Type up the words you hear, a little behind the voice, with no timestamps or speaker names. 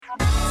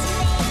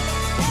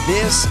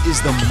This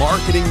is the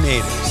Marketing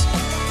Natives,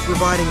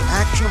 providing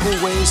actionable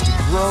ways to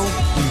grow,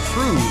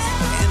 improve,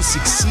 and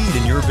succeed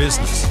in your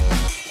business.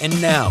 And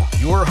now,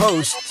 your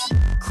hosts,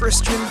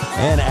 Christian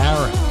and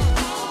Aaron.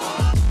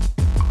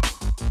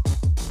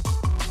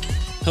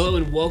 Hello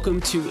and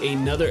welcome to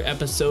another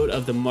episode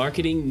of the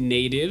Marketing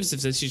Natives.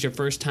 If this is your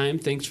first time,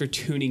 thanks for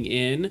tuning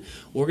in.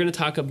 We're going to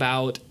talk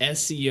about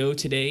SEO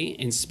today,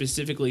 and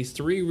specifically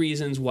 3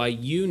 reasons why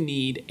you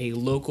need a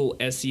local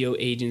SEO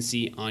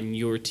agency on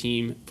your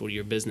team for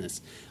your business.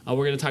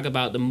 We're going to talk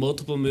about the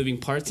multiple moving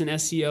parts in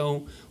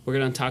SEO. We're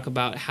going to talk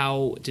about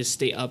how to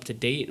stay up to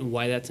date and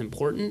why that's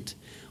important.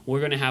 We're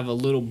going to have a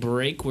little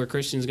break where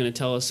Christian's going to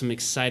tell us some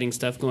exciting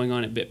stuff going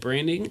on at Bit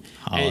Branding.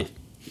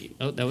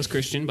 Oh, that was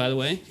Christian, by the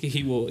way.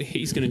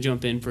 He's going to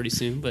jump in pretty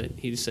soon, but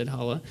he just said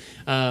holla.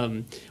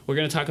 We're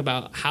going to talk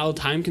about how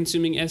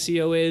time-consuming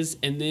SEO is,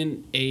 and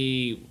then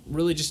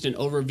just an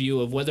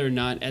overview of whether or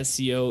not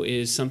SEO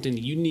is something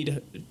that you need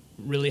to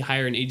really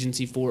hire an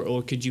agency for,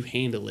 or could you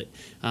handle it?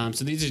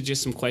 So these are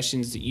just some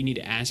questions that you need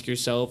to ask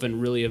yourself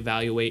and really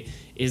evaluate,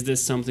 is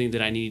this something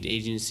that I need an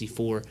agency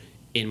for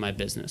in my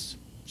business?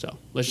 So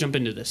let's jump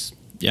into this.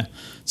 Yeah.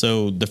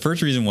 So the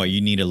first reason why you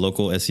need a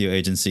local SEO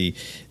agency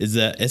is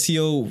that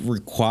SEO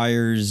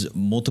requires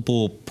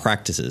multiple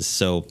practices.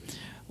 So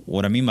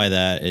what I mean by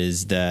that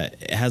is that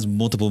it has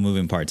multiple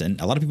moving parts, and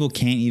a lot of people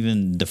can't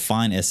even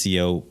define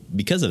SEO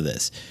because of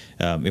this.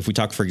 If we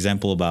talk, for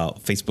example,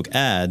 about Facebook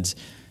ads,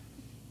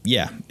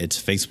 yeah, it's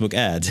Facebook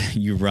ads.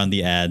 You run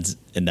the ads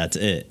and that's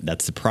it.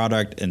 That's the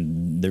product,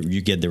 and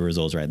you get the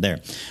results right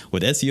there.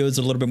 With SEO, it's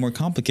a little bit more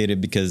complicated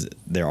because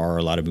there are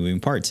a lot of moving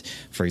parts.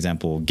 For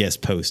example,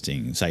 guest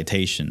posting,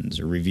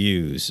 citations,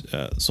 reviews.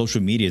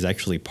 Social media is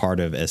actually part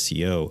of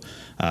SEO.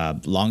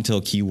 Long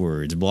tail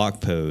keywords,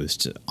 blog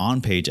posts,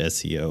 on-page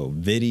SEO,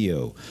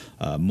 video,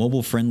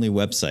 mobile-friendly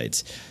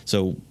websites.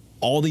 So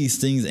all these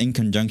things in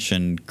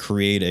conjunction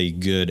create a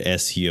good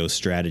SEO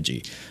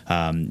strategy.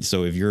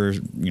 So if you're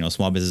a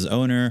small business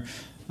owner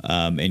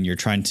and you're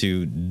trying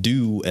to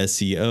do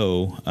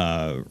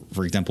SEO,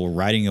 for example,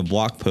 writing a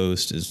blog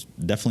post is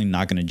definitely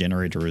not going to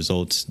generate the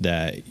results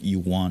that you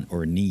want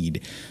or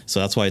need. So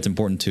that's why it's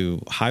important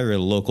to hire a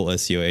local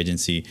SEO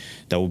agency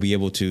that will be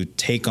able to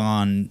take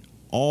on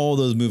all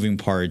those moving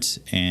parts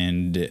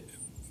and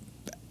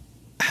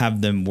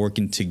have them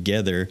working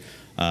together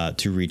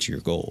to reach your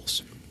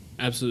goals.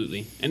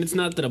 Absolutely. And it's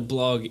not that a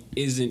blog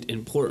isn't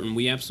important.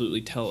 We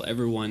absolutely tell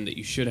everyone that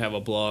you should have a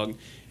blog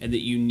and that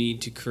you need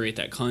to create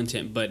that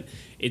content. But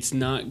it's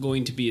not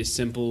going to be as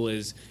simple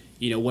as,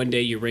 one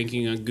day you're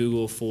ranking on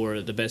Google for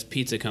the best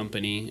pizza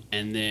company,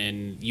 and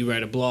then you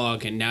write a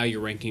blog and now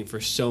you're ranking for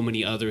so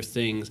many other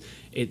things.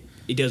 It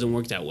doesn't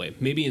work that way.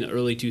 Maybe in the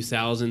early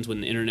 2000s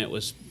when the internet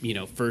was,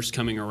 first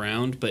coming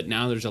around, but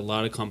now there's a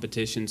lot of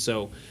competition.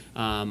 So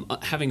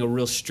having a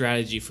real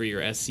strategy for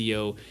your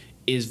SEO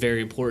is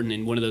very important,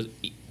 and one of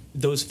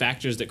those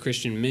factors that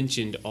Christian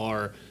mentioned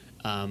are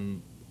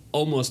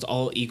almost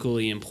all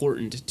equally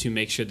important to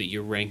make sure that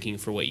you're ranking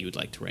for what you would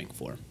like to rank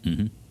for.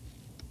 Mm-hmm.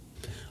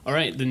 All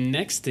right, the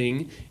next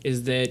thing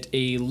is that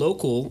a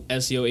local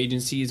SEO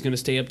agency is going to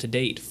stay up to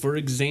date. For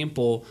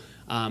example,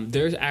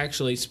 there's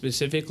actually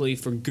specifically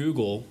for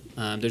Google,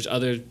 there's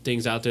other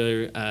things out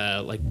there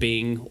like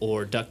Bing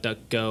or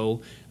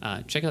DuckDuckGo.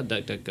 Check out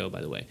DuckDuckGo,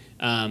 by the way.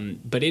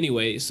 But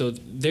anyway, so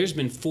there's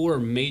been 4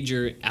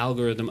 major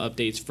algorithm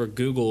updates for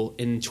Google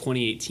in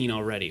 2018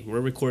 already. We're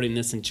recording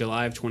this in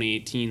July of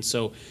 2018,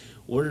 so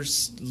we're a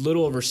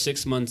little over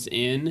 6 months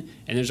in,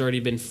 and there's already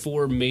been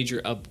 4 major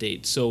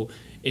updates. So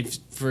if,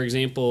 for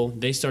example,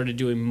 they started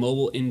doing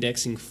mobile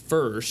indexing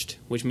first,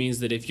 which means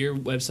that if your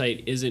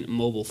website isn't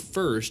mobile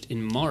first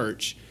in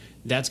March,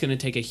 that's going to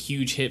take a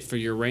huge hit for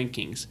your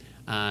rankings.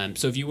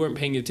 So if you weren't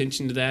paying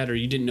attention to that, or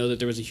you didn't know that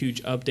there was a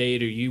huge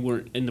update, or you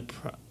weren't in the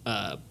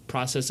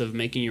process of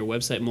making your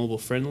website mobile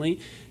friendly,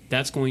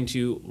 that's going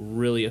to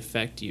really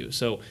affect you.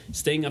 So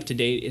staying up to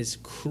date is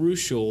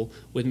crucial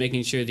with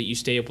making sure that you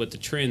stay up with the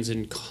trends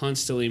and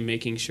constantly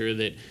making sure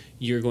that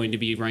you're going to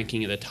be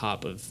ranking at the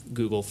top of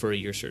Google for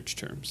your search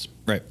terms.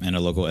 Right. And a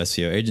local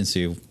SEO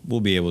agency will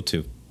be able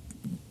to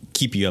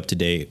keep you up to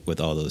date with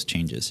all those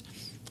changes.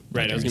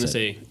 Right. I was going to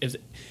say,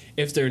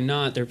 if they're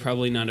not, they're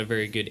probably not a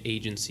very good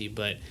agency.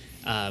 But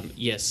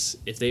yes,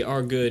 if they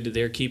are good,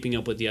 they're keeping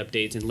up with the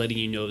updates and letting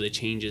you know the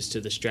changes to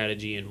the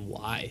strategy and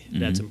why. Mm-hmm.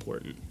 That's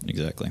important.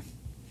 Exactly.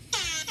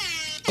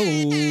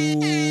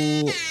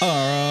 Oh,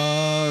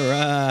 all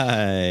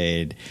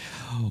right.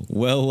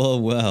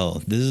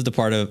 Well. This is the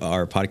part of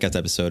our podcast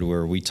episode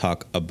where we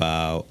talk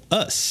about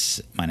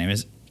us. My name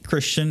is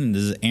Christian, and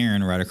this is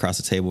Aaron right across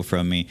the table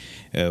from me.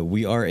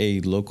 We are a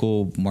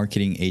local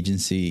marketing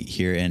agency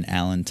here in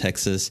Allen,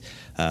 Texas.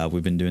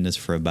 We've been doing this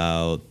for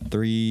about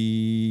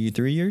three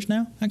years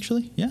now,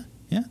 actually. Yeah,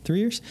 3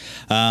 years.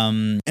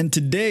 And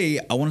today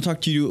I want to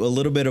talk to you a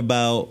little bit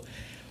about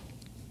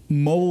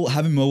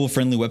having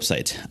mobile-friendly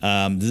websites.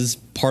 This is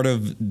part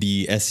of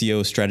the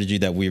SEO strategy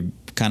that we've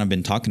kind of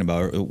been talking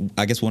about.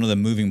 I guess one of the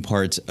moving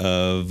parts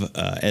of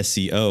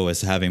SEO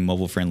is having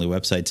mobile-friendly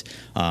websites,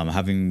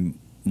 having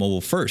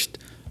mobile first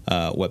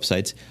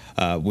websites,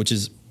 which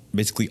is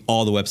basically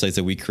all the websites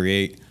that we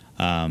create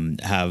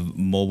have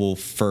mobile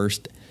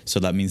first. So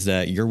that means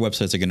that your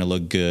websites are going to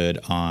look good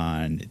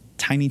on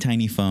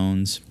tiny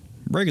phones,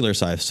 regular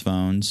sized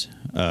phones,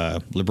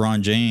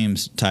 LeBron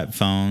James type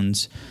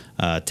phones,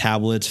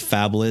 tablets,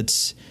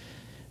 phablets.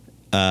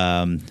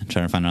 I'm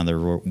trying to find another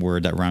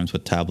word that rhymes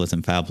with tablets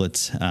and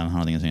phablets. I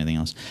don't think there's anything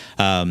else.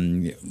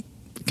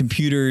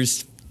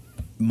 Computers,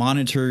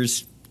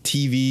 monitors,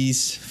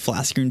 TVs,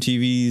 flat screen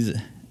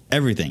TVs,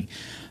 everything.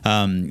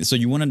 So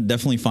you want to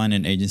definitely find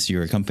an agency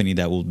or a company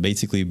that will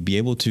basically be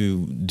able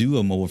to do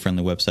a mobile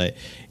friendly website.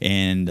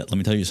 And let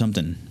me tell you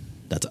something,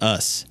 that's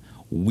us.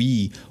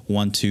 We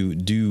want to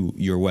do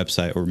your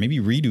website or maybe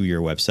redo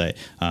your website.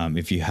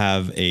 If you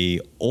have a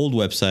old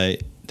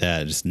website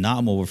that is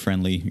not mobile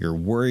friendly, you're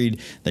worried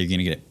that you're going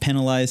to get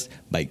penalized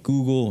by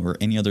Google or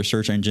any other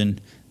search engine,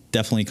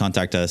 definitely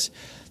contact us.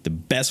 The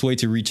best way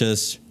to reach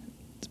us,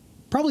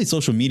 probably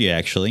social media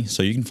actually.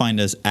 So you can find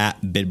us at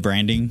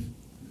BitBranding,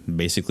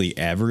 basically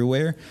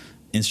everywhere,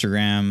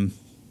 Instagram,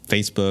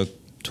 Facebook,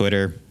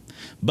 Twitter.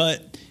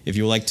 But if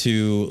you would like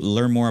to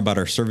learn more about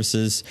our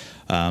services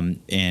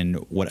and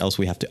what else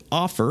we have to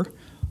offer,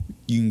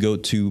 you can go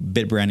to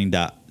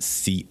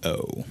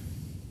bitbranding.co.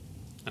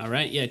 All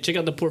right. Yeah, check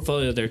out the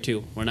portfolio there,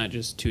 too. We're not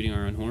just tooting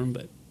our own horn,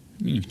 but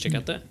you can check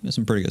out that. There's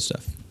some pretty good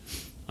stuff.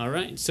 All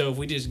right. So if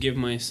we just give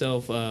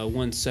myself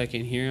 1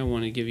 second here, I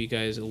want to give you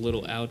guys a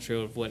little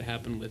outro of what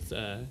happened with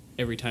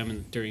every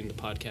time during the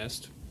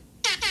podcast.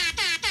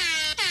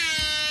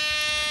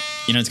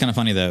 You know, it's kind of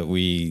funny that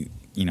we,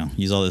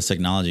 use all this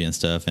technology and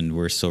stuff, and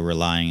we're still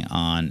relying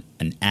on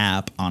an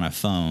app on a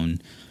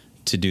phone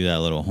to do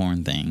that little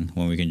horn thing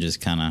when we can just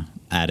kind of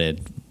add it,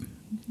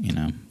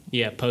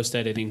 Yeah,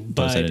 post-editing.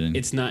 But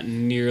it's not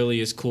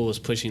nearly as cool as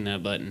pushing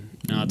that button.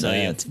 And I'll tell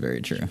you. That's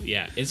very true.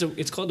 Yeah,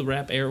 it's called the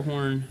Rap Air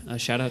Horn.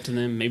 Shout out to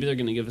them. Maybe they're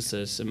going to give us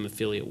some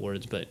affiliate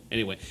words. But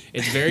anyway,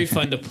 it's very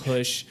fun to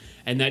push.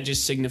 And that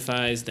just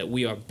signifies that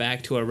we are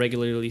back to our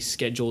regularly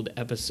scheduled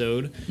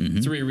episode. Mm-hmm.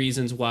 3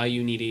 reasons why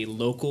you need a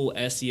local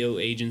SEO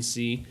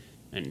agency.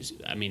 And,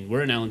 I mean,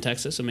 we're in Allen,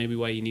 Texas, so maybe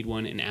why you need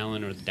one in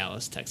Allen or the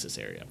Dallas, Texas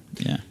area.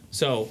 Yeah.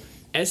 So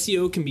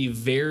SEO can be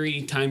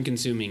very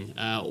time-consuming.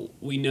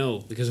 We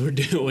know because we're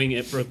doing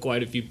it for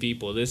quite a few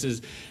people. This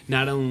is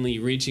not only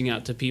reaching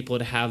out to people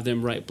to have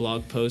them write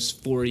blog posts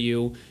for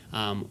you,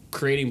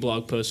 creating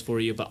blog posts for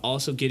you, but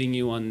also getting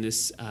you on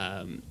this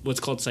what's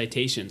called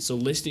citations. So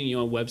listing you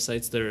on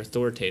websites that are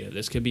authoritative.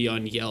 This could be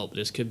on Yelp.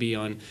 This could be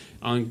on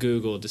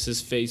Google. This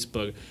is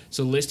Facebook.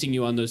 So listing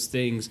you on those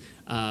things.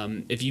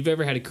 If you've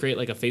ever had to create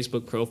like a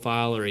Facebook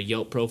profile or a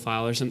Yelp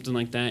profile or something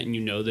like that, and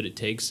you know that it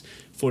takes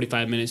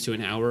 45 minutes to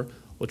an hour,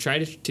 well,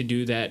 try to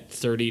do that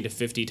 30 to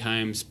 50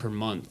 times per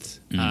month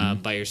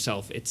by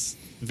yourself. It's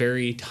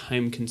very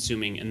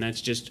time-consuming, and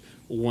that's just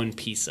one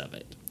piece of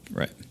it.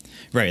 Right.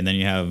 And then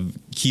you have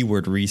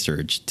keyword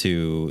research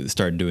to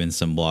start doing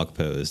some blog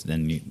posts.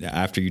 Then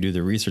after you do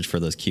the research for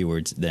those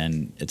keywords,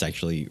 then it's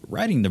actually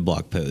writing the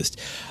blog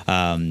post,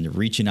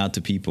 reaching out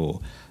to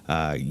people,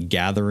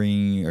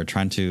 gathering or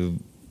trying to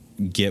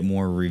get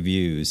more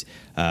reviews.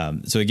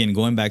 So again,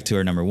 going back to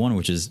our number 1,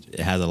 which is it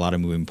has a lot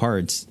of moving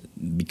parts.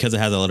 Because it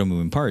has a lot of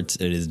moving parts,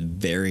 it is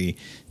very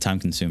time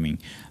consuming.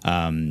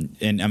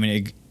 And I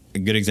mean, a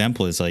good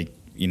example is like,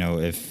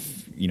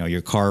 if,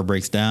 your car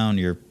breaks down,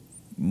 you're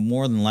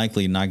more than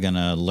likely not going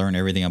to learn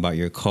everything about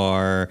your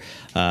car,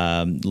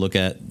 look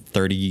at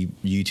 30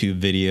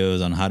 YouTube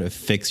videos on how to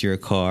fix your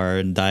car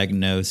and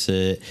diagnose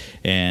it,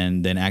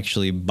 and then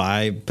actually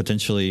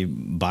potentially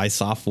buy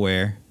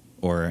software,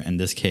 or in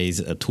this case,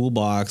 a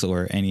toolbox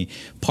or any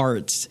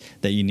parts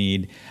that you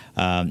need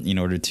in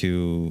order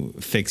to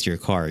fix your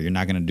car. You're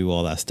not going to do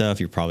all that stuff.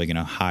 You're probably going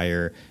to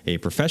hire a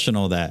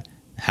professional that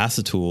has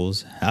the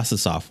tools, has the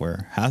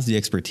software, has the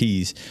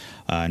expertise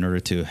in order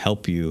to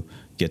help you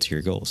get to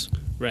your goals.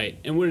 Right.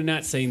 And we're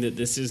not saying that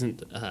this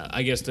isn't,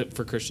 I guess that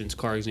for Christian's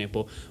car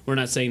example, we're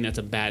not saying that's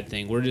a bad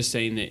thing. We're just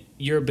saying that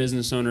you're a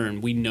business owner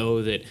and we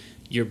know that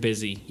you're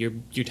busy.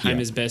 Your time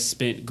is best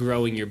spent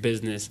growing your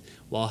business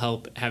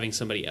while having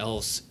somebody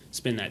else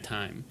spend that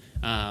time.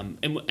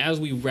 And as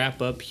we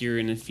wrap up here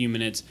in a few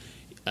minutes,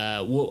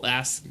 we'll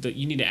ask that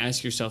you need to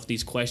ask yourself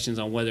these questions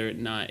on whether or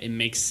not it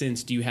makes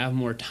sense. Do you have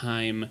more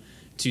time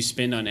to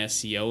spend on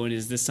SEO, and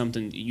is this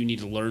something you need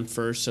to learn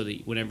first so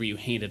that whenever you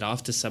hand it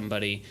off to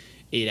somebody,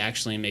 it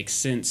actually makes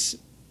sense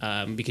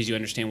because you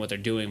understand what they're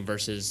doing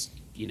versus,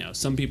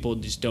 some people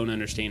just don't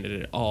understand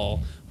it at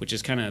all, which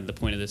is kind of the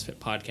point of this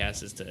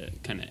podcast, is to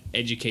kind of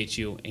educate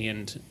you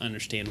and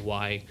understand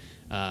why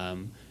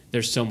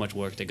there's so much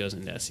work that goes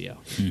into SEO.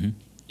 Mm-hmm.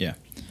 Yeah.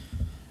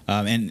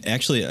 And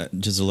actually,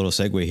 just a little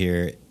segue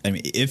here. I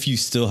mean, if you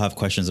still have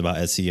questions about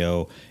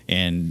SEO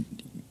and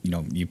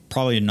you're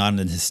probably not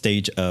in the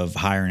stage of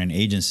hiring an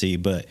agency,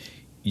 but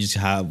you just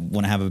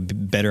want to have a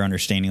better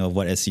understanding of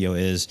what SEO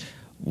is,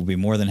 we'll be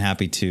more than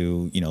happy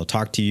to,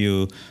 talk to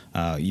you,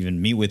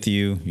 even meet with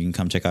you. You can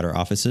come check out our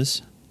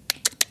offices.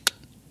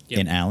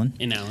 in Allen.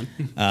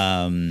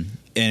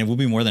 And we'll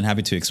be more than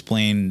happy to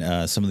explain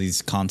some of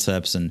these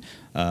concepts and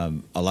a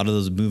lot of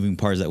those moving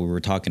parts that we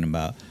were talking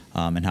about,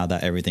 and how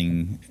that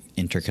everything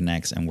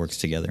interconnects and works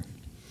together.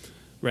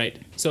 Right.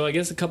 So I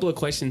guess a couple of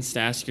questions to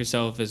ask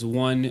yourself is,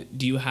 one,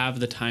 do you have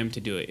the time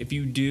to do it? If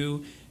you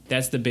do,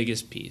 that's the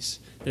biggest piece.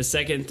 The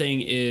second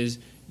thing is,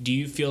 do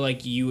you feel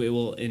like you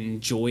will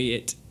enjoy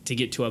it to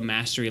get to a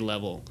mastery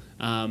level?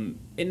 And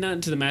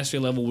not to the mastery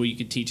level where you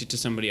could teach it to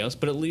somebody else,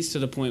 but at least to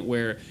the point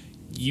where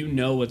you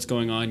know what's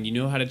going on, you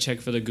know how to check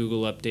for the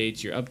Google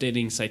updates, you're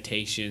updating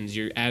citations,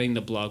 you're adding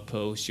the blog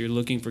posts, you're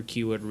looking for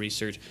keyword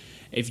research.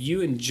 If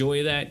you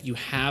enjoy that, you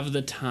have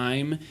the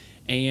time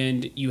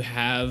and you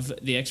have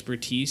the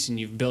expertise and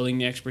you're building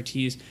the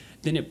expertise,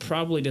 then it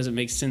probably doesn't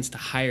make sense to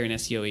hire an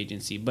SEO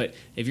agency. But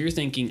if you're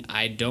thinking,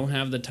 I don't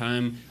have the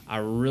time, I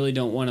really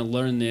don't want to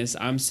learn this,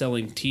 I'm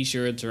selling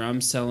t-shirts, or I'm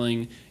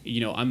selling,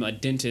 I'm a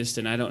dentist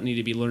and I don't need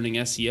to be learning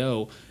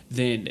SEO,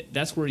 then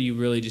that's where you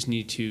really just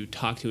need to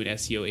talk to an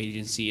SEO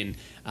agency. And,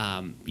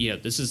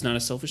 this is not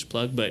a selfish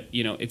plug, but,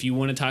 if you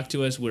want to talk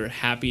to us, we're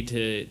happy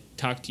to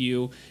talk to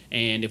you.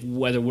 And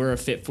whether we're a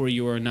fit for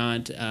you or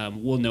not,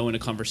 we'll know in a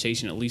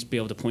conversation, at least be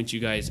able to point you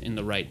guys in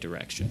the right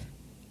direction.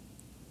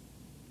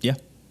 Yeah.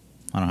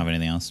 I don't have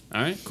anything else.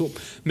 All right, cool.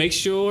 Make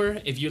sure,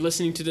 if you're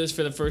listening to this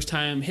for the first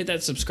time, hit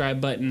that subscribe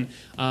button.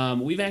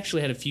 We've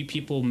actually had a few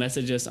people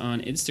message us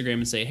on Instagram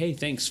and say, hey,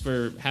 thanks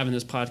for having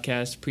this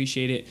podcast.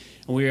 Appreciate it.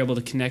 And we were able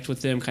to connect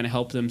with them, kind of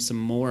help them some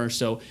more.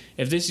 So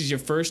if this is your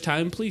first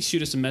time, please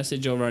shoot us a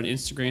message over on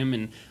Instagram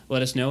and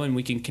let us know, and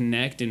we can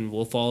connect, and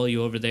we'll follow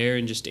you over there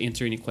and just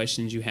answer any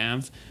questions you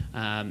have.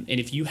 And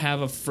if you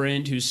have a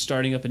friend who's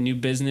starting up a new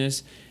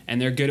business and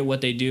they're good at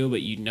what they do,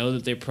 but you know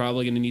that they're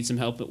probably going to need some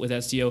help with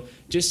SEO,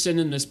 just send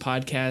them this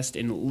podcast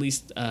and at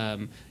least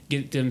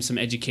get them some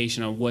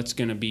education on what's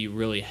going to be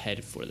really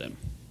ahead for them.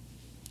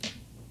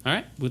 All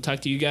right, we'll talk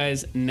to you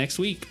guys next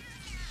week.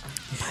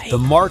 The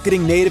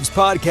Marketing Natives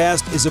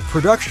Podcast is a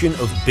production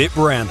of Bit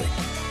Branding.